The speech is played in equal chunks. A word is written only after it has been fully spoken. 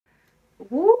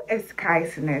Who is Kia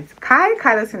Cenat?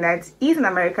 Kia Cenat is an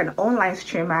American online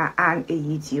streamer and a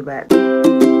YouTuber.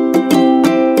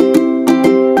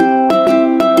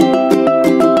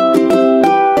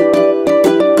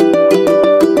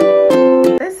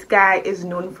 This guy is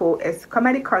known for his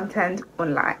comedy content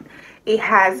online. It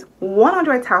has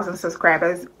 100,000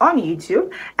 subscribers on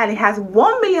YouTube and it has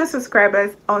 1 million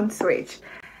subscribers on Twitch,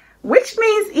 which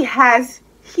means it has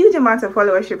huge amounts of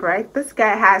followership, right? This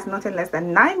guy has nothing less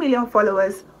than 9 million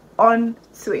followers on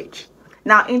Twitch.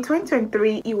 Now in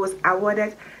 2023 he was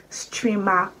awarded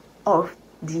Streamer of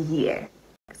the Year,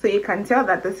 so you can tell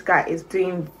that this guy is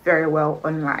doing very well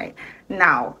online.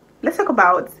 Now let's talk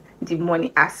about the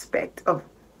money aspect of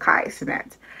Kia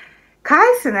Cenat.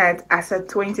 Kia Cenat as of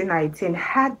 2019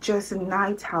 had just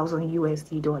 9,000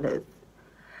 USD dollars.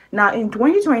 Now in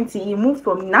 2020 he moved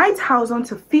from 9,000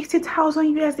 to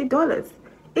 50,000 USD dollars.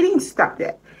 It didn't stop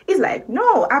there. He's like,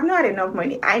 no, I've not had enough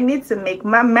money. I need to make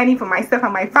my money for myself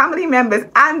and my family members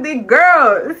and the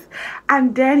girls.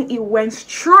 And then he went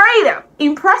straight up.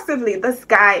 Impressively, this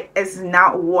guy is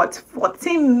now worth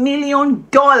 $14 million.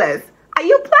 Are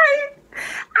you playing?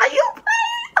 Are you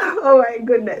playing? Oh my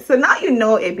goodness. So now you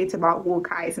know a bit about who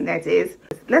Kia Cenat is.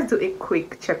 Let's do a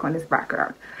quick check on his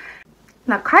background.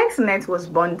 Now, Kia Cenat was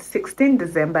born 16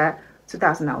 December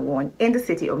 2001 in the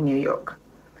city of New York.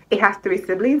 He has 3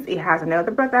 siblings. He has an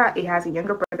elder brother, he has a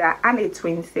younger brother, and a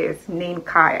twin sis named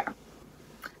Kaya.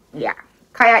 Yeah,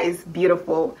 Kaya is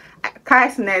beautiful. Kia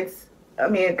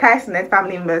Cenat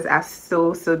family members are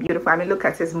so beautiful. I mean, look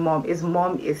at his mom. His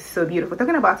mom is so beautiful.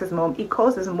 Talking about his mom, he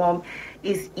calls his mom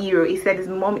his hero. He said his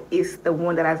mom is the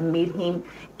one that has made him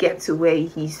get to where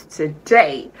he is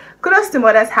today. Kudos to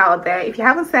mothers out there. If you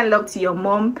haven't sent love to your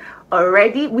mom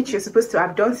already, which you're supposed to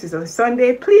have done since on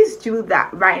Sunday, please do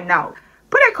that right now.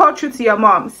 Put a call through to your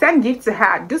mom, send gifts to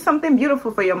her, do something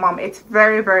beautiful for your mom. It's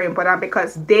very important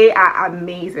because they are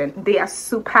amazing. They are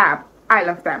superb. I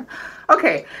love them.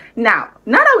 Okay, now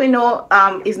that we know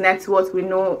his net worth, we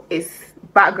know his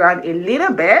background a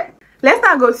little bit, let's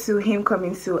now go to him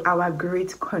coming to our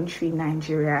great country,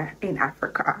 Nigeria, in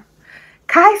Africa.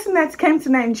 Kia Cenat came to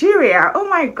Nigeria. Oh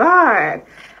my god.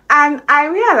 And I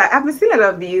realized, I've been seeing a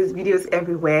lot of these videos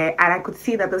everywhere, and I could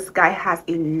see that this guy has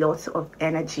a lot of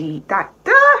energy.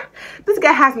 This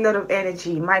guy has a lot of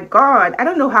energy. My god, I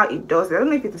don't know how he does it. I don't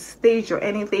know if it's a stage or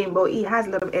anything, but he has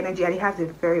a lot of energy and he has a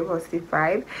very positive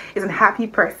vibe. He's a happy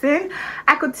person.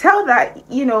 I could tell that,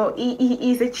 you know,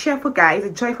 he's a cheerful guy. He's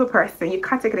a joyful person. You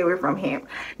can't take it away from him.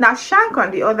 Now Shank,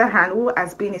 on the other hand, who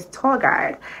has been his tour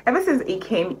guide ever since he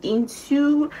came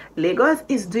into Lagos,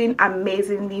 is doing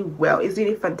amazingly well. He's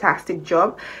doing a fantastic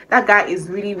job. That guy is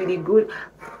really good.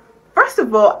 First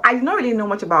of all, I did not really know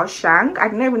much about Shank. I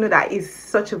never knew that he's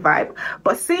such a vibe,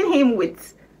 but seeing him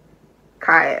with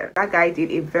Kia, that guy did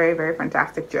a very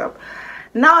fantastic job.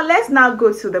 Now let's now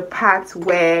go to the part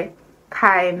where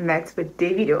Kia met with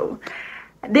Davido.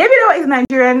 Davido is a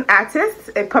Nigerian artist,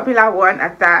 a popular one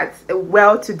at that, a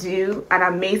well-to-do, an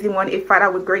amazing one, a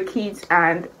father with great kids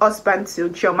and husband to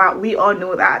Chioma. We all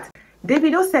know that.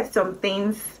 Davido said some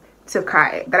things to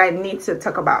Kia that I need to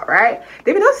talk about, right?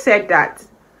 Davido said that,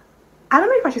 I don't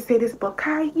know if I should say this, but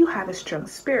Kia, you have a strong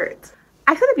spirit.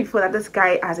 I said it before that this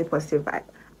guy has a positive vibe.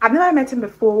 I've never met him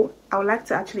before. I would like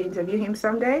to actually interview him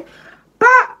someday,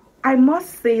 but I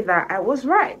must say that I was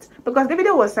right, because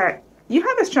Davido was like, you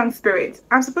have a strong spirit.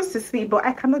 I'm supposed to sleep, but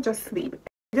I cannot just sleep.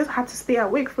 I just have to stay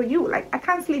awake for you. Like, I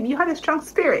can't sleep. You have a strong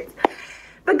spirit.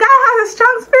 The guy has a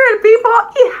strong spirit, people.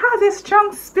 He has a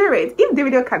strong spirit. If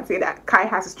Davido can say that Kia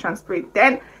has a strong spirit,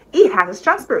 then he has a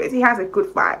strong spirit. He has a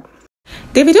good vibe.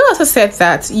 Davido also said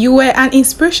that you were an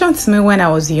inspiration to me when I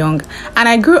was young, and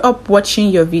I grew up watching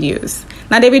your videos.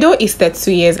 Now Davido is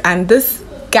 32 years and this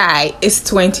guy is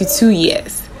 22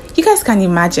 years. You guys can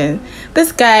imagine,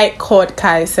 this guy called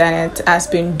Kia Cenat has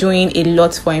been doing a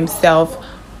lot for himself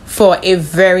for a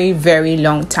very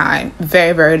long time,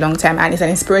 very long time, and it's an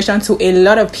inspiration to a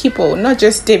lot of people, not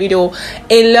just Davido,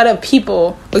 a lot of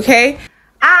people. Okay,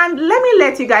 and let me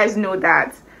let you guys know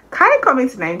that Kia coming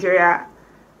to Nigeria,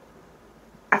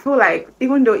 I feel like,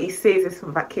 even though he says it's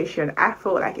for vacation, I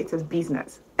feel like it is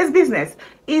business. It's business.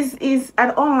 He's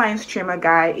an online streamer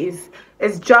guy.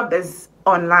 His job is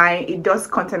online. He does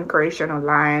content creation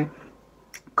online.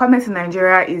 Coming to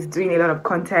Nigeria is doing a lot of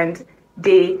content.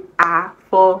 They are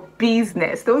for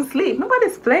business. Don't sleep.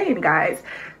 Nobody's playing, guys.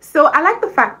 So I like the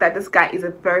fact that this guy is a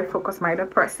very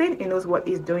focus-minded person. He knows what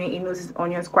he's doing. He knows his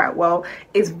audience quite well.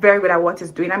 He's very good at what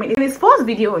he's doing. I mean, his first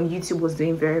video on YouTube was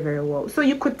doing very well. So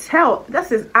you could tell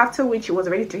this is after which he was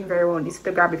already doing very well on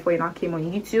Instagram before he now came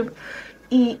on YouTube.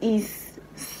 He is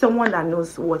someone that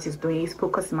knows what he's doing. He's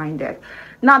focus minded.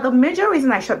 Now the major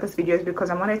reason I shot this video is because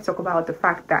I wanted to talk about the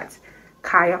fact that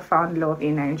Kaya found love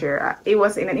in Nigeria. It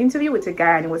was in an interview with a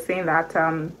guy, and he was saying that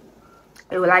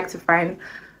he would like to find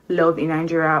love in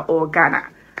Nigeria or Ghana,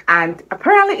 and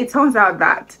apparently it turns out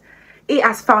that he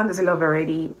has found his love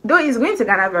already. Though he's going to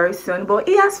Ghana very soon, but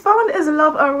he has found his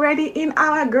love already in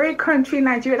our great country,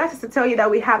 Nigeria. That is to tell you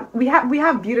that we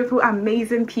have beautiful,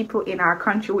 amazing people in our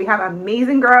country. We have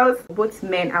amazing girls, both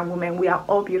men and women. We are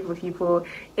all beautiful people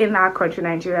in our country,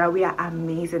 Nigeria. We are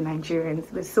amazing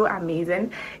Nigerians. We're so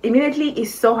amazing. Immediately he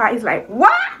saw her, he's like,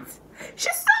 what?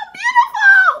 She's so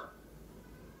beautiful.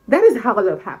 That is how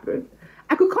love happened.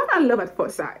 I could call that love at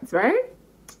first sight, right?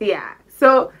 Yeah.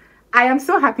 So I am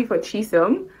so happy for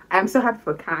Chisom. I am so happy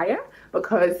for Kaya,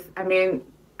 because I mean,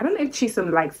 I don't know if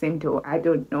Chisom likes him though. I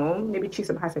don't know. Maybe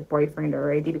Chisom has a boyfriend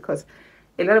already, because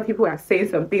a lot of people are saying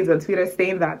some things on Twitter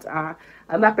saying that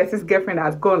another person's girlfriend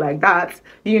has gone like that.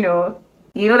 You know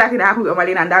that it happened with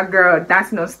Omalina and that girl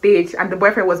dancing on stage, and the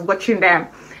boyfriend was watching them.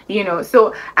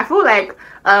 So I feel like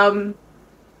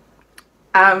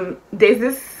there's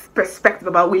this perspective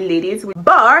about we ladies,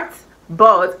 but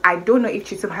I don't know if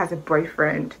Chisom has a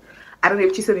boyfriend. I don't know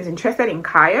if Chisom is interested in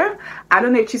Kaya. I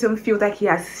don't know if Chisom feels like she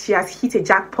has hit a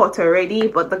jackpot already.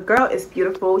 But the girl is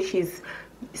beautiful. She's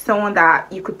someone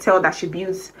that you could tell that she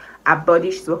builds her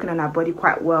body. She's working on her body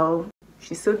quite well.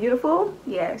 She's so beautiful.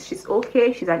 Yes, she's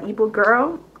okay. She's an Igbo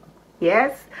girl.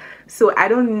 Yes. So I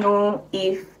don't know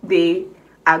if they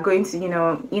are going to, you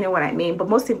know what I mean. But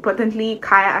most importantly,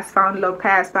 Kaya has found love.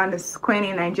 Kaya has found his queen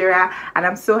in Nigeria, and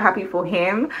I'm so happy for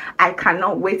him. I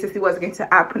cannot wait to see what's going to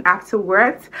happen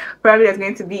afterwards. Probably there's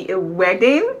going to be a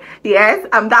wedding. Yes,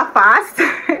 I'm that fast.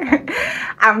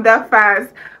 I'm that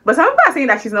fast. But some people are saying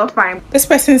that she's not fine. This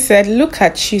person said, look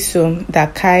at Chisom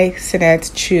that Kia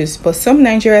Cenat choose, but some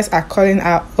Nigerians are calling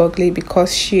her ugly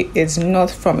because she is not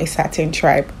from a certain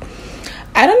tribe.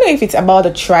 I don't know if it's about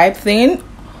the tribe thing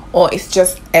or it's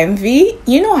just envy.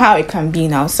 You know how it can be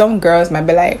now. Some girls might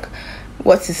be like,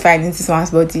 what is fine in this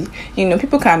one's body?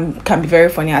 People can be very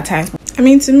funny at times. I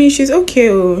mean, to me, she's okay.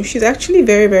 Oh, she's actually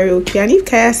very, very okay. And if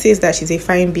Kaya says that she's a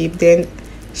fine babe, then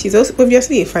she's also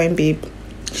obviously a fine babe.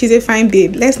 She's a fine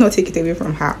babe. Let's not take it away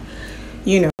from her.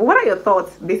 What are your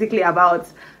thoughts basically about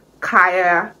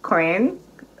Kaya Queen?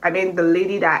 I mean, the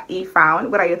lady that he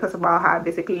found. What are your thoughts about her?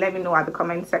 Basically, let me know at the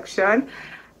comment section.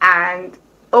 And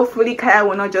hopefully Kaya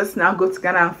will not just now go to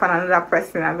Ghana and find another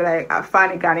person and be like, I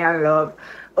found a Ghanaian love.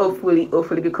 Hopefully,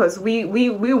 because we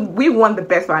want the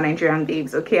best for our Nigerian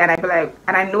babes, okay? And I feel like,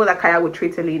 and I know that Kaya would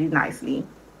treat a lady nicely.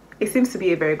 He seems to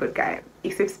be a very good guy.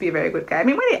 I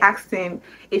mean, when they asked him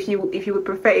if you would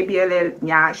prefer a BLL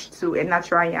nyash to a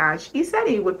natural nyash, he said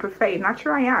he would prefer a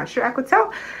natural nyash. Sure, I could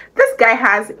tell this guy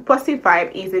has a positive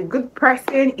vibe. He's a good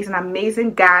person. He's an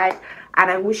amazing guy,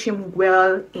 and I wish him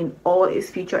well in all his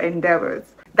future endeavors.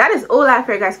 That is all I have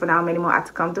for you guys for now. Many more are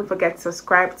to come. Don't forget to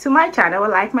subscribe to my channel,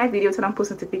 like my video, turn on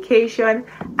post notification,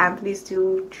 and please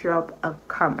do drop a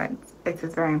comment. It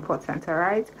is very important. All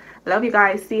right, love you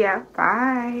guys. See ya.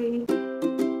 Bye.